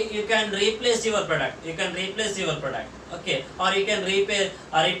 so you can replace your product. Okay, or you can repair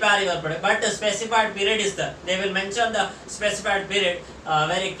your product, but the specified period is there. They will mention the specified period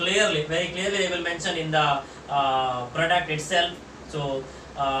very clearly. They will mention in the product itself. So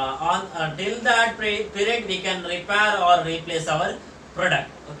till that period we can repair or replace our product.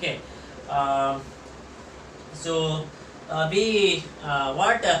 Okay, so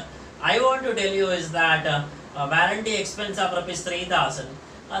what I want to tell you is that warranty expense of rupees 3,000,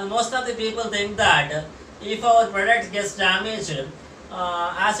 and most of the people think that if our product gets damaged,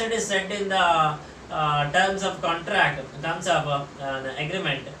 as it is said in the terms of contract, terms of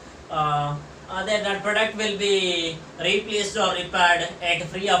agreement, that product will be replaced or repaired at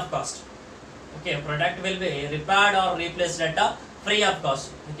free of cost. Okay, product will be repaired or replaced at a free of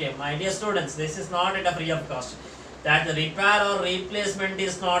cost. Okay, my dear students, this is not at a free of cost. That the repair or replacement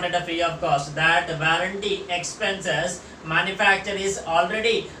is not at a free of cost. That warranty expenses manufacturer is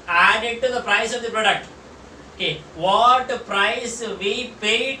already added to the price of the product. Okay, what price we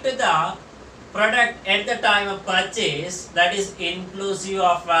paid to the product at the time of purchase, that is inclusive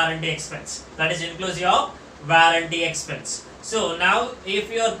of warranty expense. So now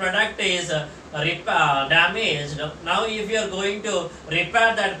if your product is damaged, now if you are going to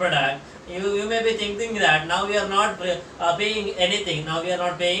repair that product, you may be thinking that now we are not paying anything, now we are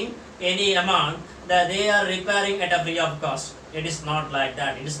not paying any amount, that they are repairing at a free of cost. It is not like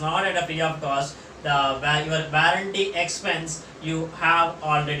that. It is not at a free of cost. Your warranty expense you have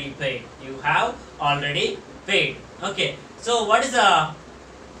already paid. Okay, so what is the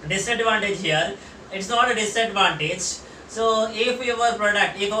disadvantage here? It's not a disadvantage. So if our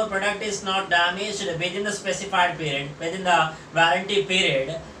product is not damaged within the specified period, within the warranty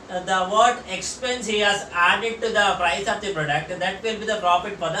period, the what expense he has added to the price of the product, that will be the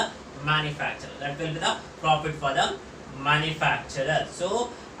profit for the manufacturer.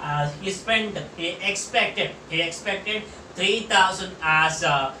 So he expected 3,000 as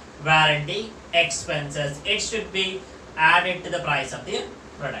warranty expenses. It should be added to the price of the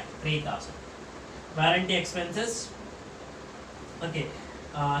product. 3,000 warranty expenses. Okay,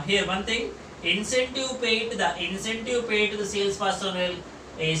 here one thing, incentive paid to the sales personnel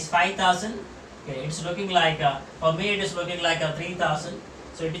is 5,000. Okay, it's looking like for me it is looking like a 3,000.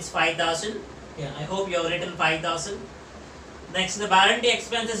 So it is 5,000. Yeah, I hope you have written 5,000. Next, the warranty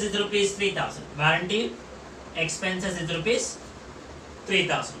expenses is rupees 3,000. Warranty expenses is rupees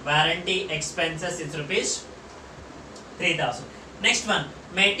 3,000. Next one,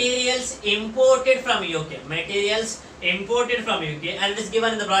 materials imported from UK. And it is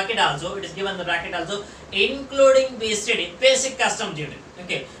given in the bracket also. Including basic custom duty.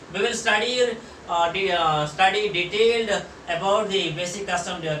 Okay, we will study detailed about the basic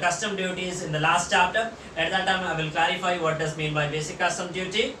custom duties in the last chapter. At that time I will clarify what does mean by basic custom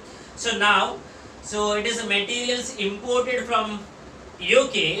duty. So now, it is materials imported from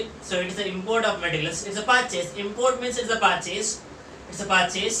UK. So it is the import of materials. It's a purchase. Import means it's a purchase.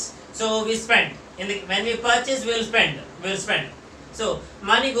 So we spend. When we purchase, we will spend. So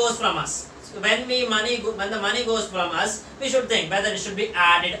money goes from us. So when the money goes from us, we should think whether it should be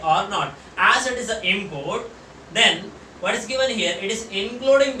added or not. As it is an import, then what is given here? It is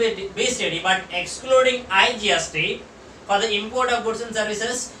including BSTD but excluding IGST. For the import of goods and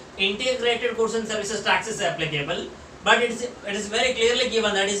services, integrated goods and services tax is applicable. But it is very clearly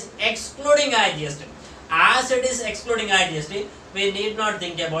given that is excluding IGST. As it is excluding IGST, we need not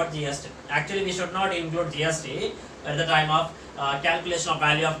think about GST. Actually, we should not include GST at the time of calculation of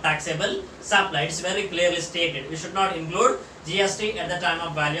value of taxable supply. It's very clearly stated. We should not include GST at the time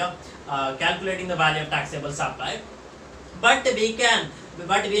of value of calculating the value of taxable supply. But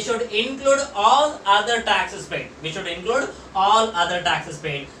we should include all other taxes paid. We should include all other taxes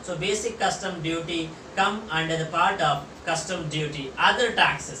paid. So basic custom duty come under the part of custom duty. Other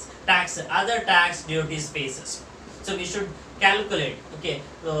other tax duty spaces. So we should calculate. Okay,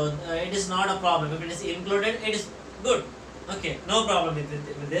 so it is not a problem. If it is included, it is good. Okay, no problem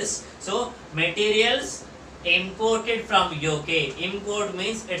with this. So materials imported from UK. Import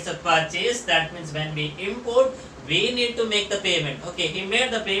means it's a purchase. That means when we import, we need to make the payment. Okay, he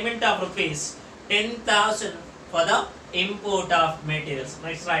made the payment of rupees 10,000 for the import of materials.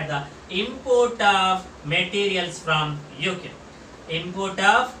 Let's write the import of materials from UK. Import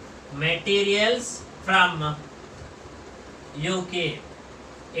of materials from UK,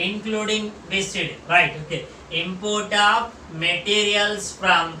 including BCD. Right, okay. Import of materials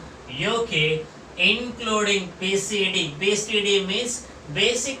from UK, including BCD. BCD means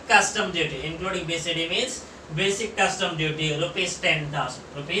basic custom duty. Including BCD means basic custom duty, rupees 10,000.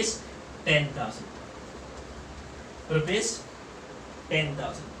 Rupees 10,000. Rupees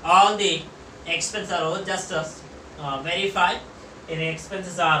 10,000. All the expenses are over. Just verify any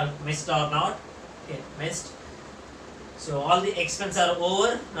expenses are missed or not. Okay, missed. So all the expenses are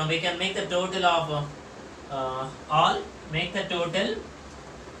over. Now we can make the total of all. Make the total.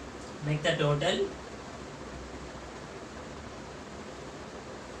 Make the total.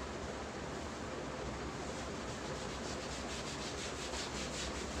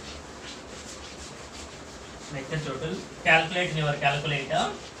 Make the total. Calculate in your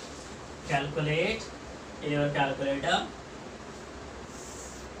calculator. Calculate in your calculator.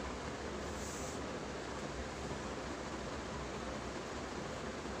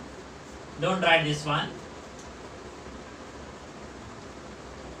 Don't write this one.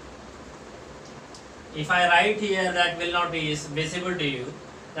 If I write here, that will not be visible to you.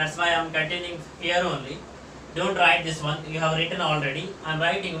 That's why I am continuing here only. Don't write this one. You have written already. I am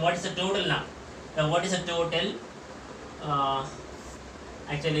writing what is the total now. Now what is the total?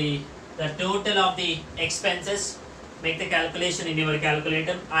 Actually, the total of the expenses. Make the calculation in your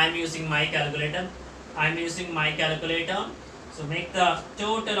calculator. I am using my calculator. So make the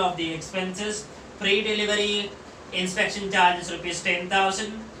total of the expenses. Pre-delivery inspection charges rupees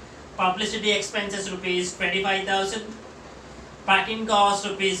 10,000. Publicity expenses rupees 25,000. Packing cost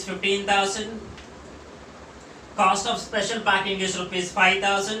rupees 15,000. Cost of special packing is rupees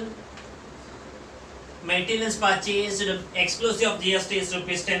 5,000. Materials purchased exclusive of GST is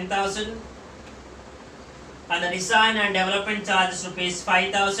rupees 10,000. And the design and development charges rupees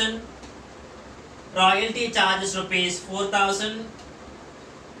 5,000. Royalty charges rupees 4,000.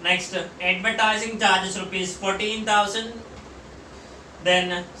 Next, advertising charges rupees 14,000.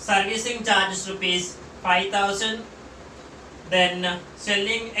 Then servicing charges rupees 5,000. Then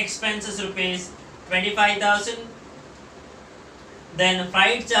selling expenses rupees 25,000. Then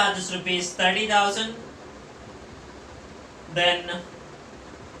freight charges rupees 30,000. Then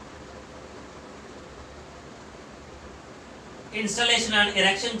installation and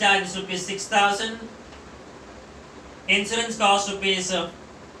erection charges rupees 6,000. Insurance cost rupees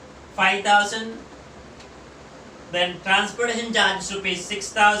 5,000. Then transportation charges rupees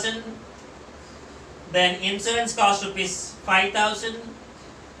 6,000. Then insurance cost rupees 5,000.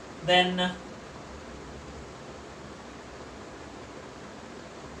 Then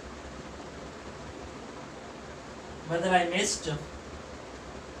whether I missed?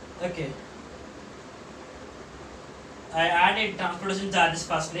 Okay. I added transportation charges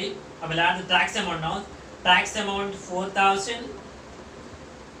firstly. I will add the tax amount now. Tax amount 4,000.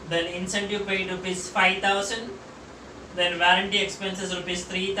 Then incentive paid rupees 5,000. Then warranty expenses rupees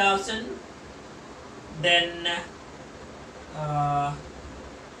 3,000. Then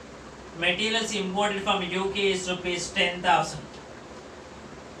materials imported from UK is rupees 10,000.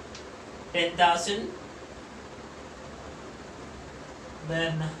 10,000.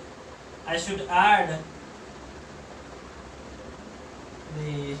 Then I should add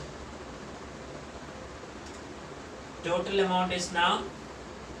the total amount is now.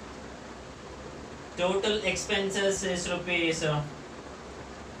 Total expenses is rupees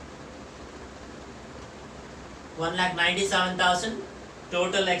 1,97,000.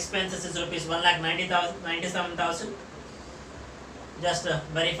 Total expenses is rupees 1,97,000. Just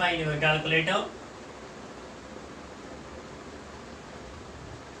verify in your calculator.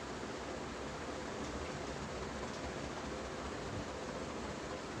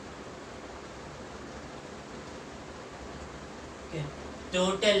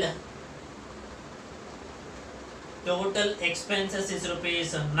 total expenses is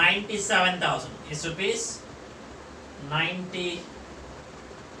rupees 97,000. Is rupees 90.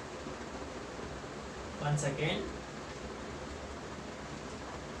 Once again.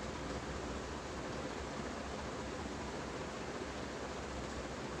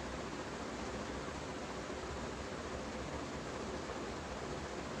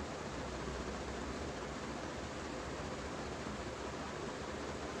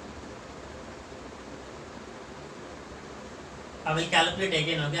 I will calculate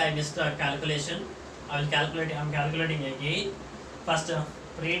again. Okay, I missed a calculation. I will calculate. I am calculating again. First,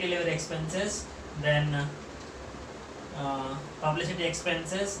 pre-delivery expenses, then publicity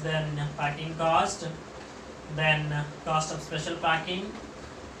expenses, then packing cost, then cost of special packing,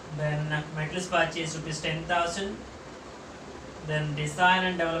 then materials purchase rupees 10,000, then design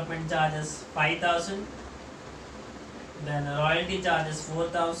and development charges 5,000, then royalty charges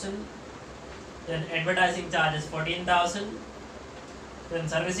 4,000, then advertising charges 14,000. Then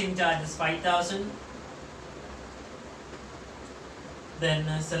servicing charges 5,000.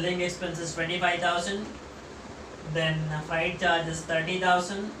 Then selling expenses 25,000. Then freight charges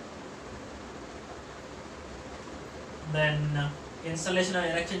 30,000. Then installation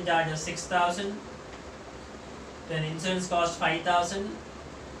and erection charges 6,000. Then insurance cost 5,000.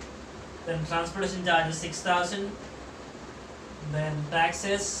 Then transportation charges 6,000. Then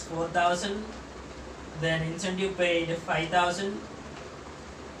taxes 4,000. Then incentive paid 5,000.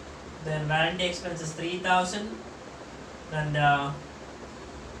 Then warranty expenses 3,000. Then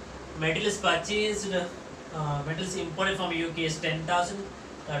materials purchased, materials imported from UK is 10,000.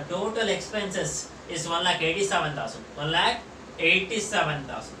 The total expenses is 1,87,000.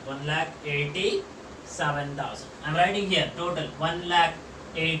 1,87,000. 1,87,000. I'm writing here total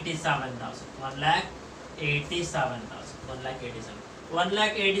 1,87,000. 1,87,000. 1,87,000.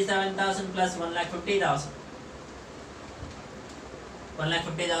 1,87,000 plus 1,50,000.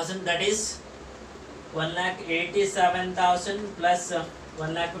 1,50,000, that is 1,87,000 plus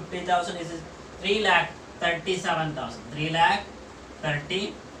 1,50,000 is 3,37,000.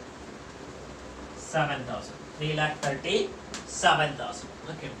 3,37,000. 3,37,000.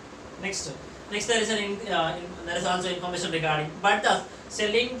 Okay. Next there is there is also information regarding, but the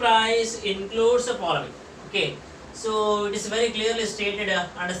selling price includes the following. Okay. So it is very clearly stated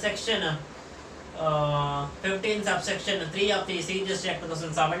under section 15 subsection 3 of the CGST Act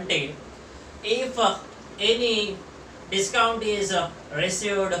 2017, if any discount is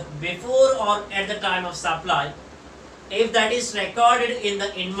received before or at the time of supply, if that is recorded in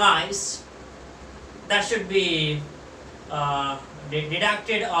the invoice, that should be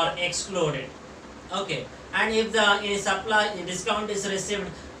deducted or excluded. Okay, and if the discount is received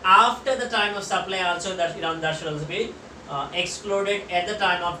after the time of supply also, that should also be excluded at the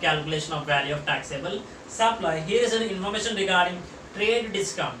time of calculation of value of taxable supply. Here is an information regarding trade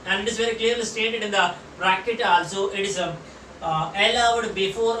discount, and it is very clearly stated in the bracket also. It is allowed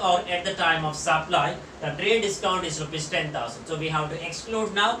before or at the time of supply. The trade discount is rupees 10,000. So we have to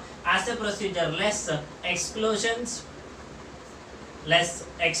exclude now as a procedure. Less exclusions.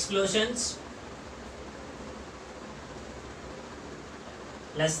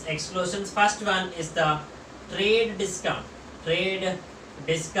 First one is the trade discount. Trade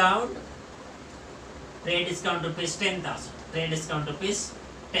discount rupees 10,000. Trade discount rupees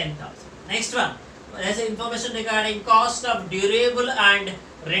 10,000. Next one, there is information regarding cost of durable and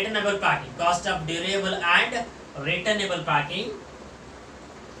returnable packing. Cost of durable and returnable packing.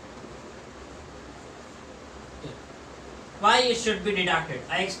 Why it should be deducted?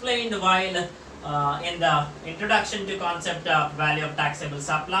 I explained while in the introduction to concept of value of taxable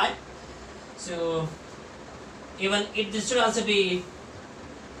supply. So even this should also be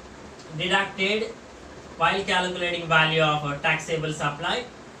deducted while calculating value of taxable supply,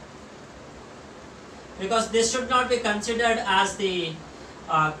 because this should not be considered as the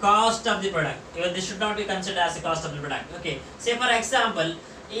cost of the product. Even this should not be considered as the cost of the product. Okay, say for example,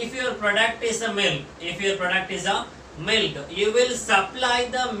 if your product is a milk, you will supply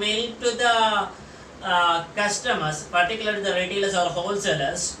the milk to the customers, particularly the retailers or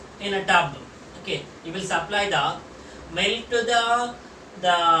wholesalers, in a tub. Okay, you will supply the milk to the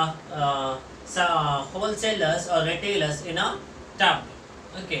wholesalers or retailers in a tub.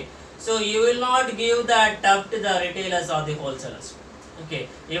 Okay, so you will not give that tub to the retailers or the wholesalers. Okay,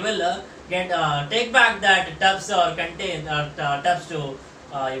 you will take back that tubs or tubs to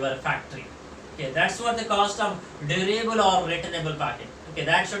your factory. Okay, that's what the cost of durable or returnable packing. Okay,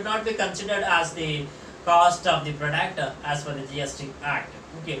 that should not be considered as the cost of the product as per the GST Act.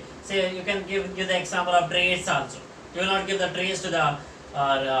 Okay, say you can give the example of trays also. You will not give the trays to the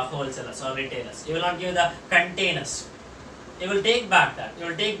or wholesalers or retailers. You will not give the containers. You will take back that. You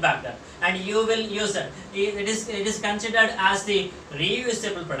will take back that, and you will use that. It is considered as the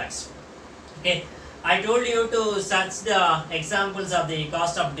reusable products. Okay. I told you to search the examples of the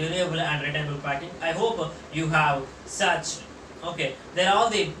cost of durable and returnable packaging. I hope you have searched. Okay, there are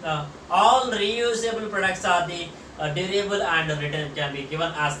the all reusable products are the durable and returnable can be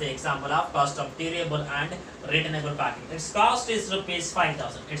given as the example of cost of durable and returnable packaging. Its cost is rupees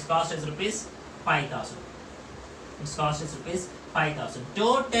 5,000. Its cost is rupees 5,000. Its cost is rupees 5,000.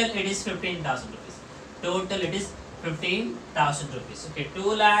 Total it is 15,000 rupees. Total it is 15,000 rupees. Okay,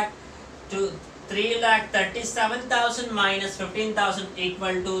 3,37,000 minus 15,000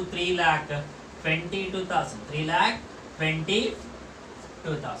 equal to 3,22,000. 3,22,000.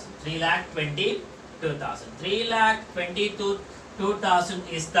 3,22,000.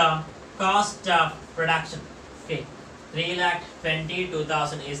 3,22,000 is the cost of production. Okay,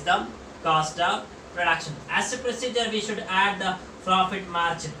 3,22,000 is the cost of production. As a procedure, we should add the profit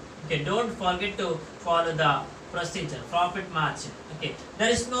margin. Okay, don't forget to follow the procedure. Profit margin. Okay, there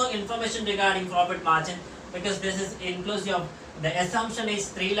is no information regarding profit margin because this is inclusive of the assumption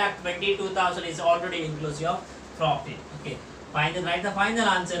is 3,22,000 is already inclusive of profit. Okay, write the final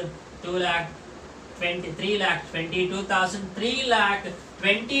answer 3,22,000.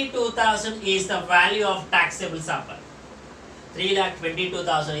 3,22,000 is the value of taxable supply.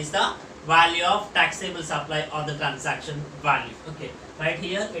 3,22,000 is the value of taxable supply or the transaction value. Okay, right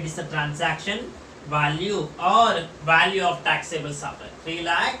here it is the transaction value or value of taxable supply.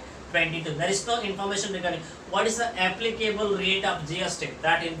 3,22,000. There is no information regarding what is the applicable rate of GST.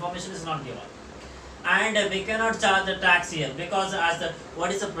 That information is not given, and we cannot charge the tax here because as the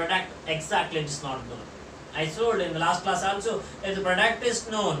what is the product exactly it is not known. I told in the last class also, if the product is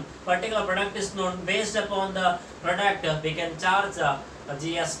known, particular product is known, based upon the product we can charge a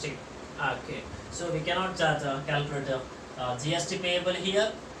GST. Okay, so we cannot charge calculate GST payable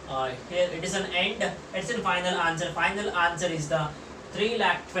here. Here it is an end. It's in final answer. Final answer is the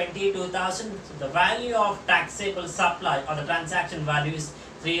 3,22,000. The value of taxable supply or the transaction value is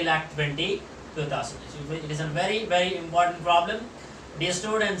 3,22,000. It is a very important problem. Dear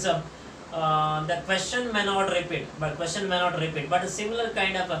students, the question may not repeat, but a similar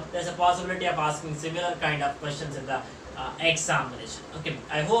kind of there's a possibility of asking similar kind of questions in the examination. Okay,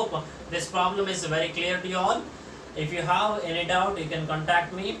 I hope this problem is very clear to you all. If you have any doubt, you can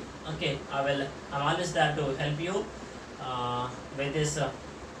contact me. Okay, I'm always there to help you. With this,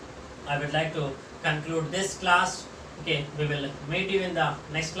 I would like to conclude this class. Okay, we will meet you in the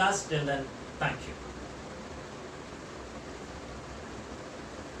next class. Till then, thank you.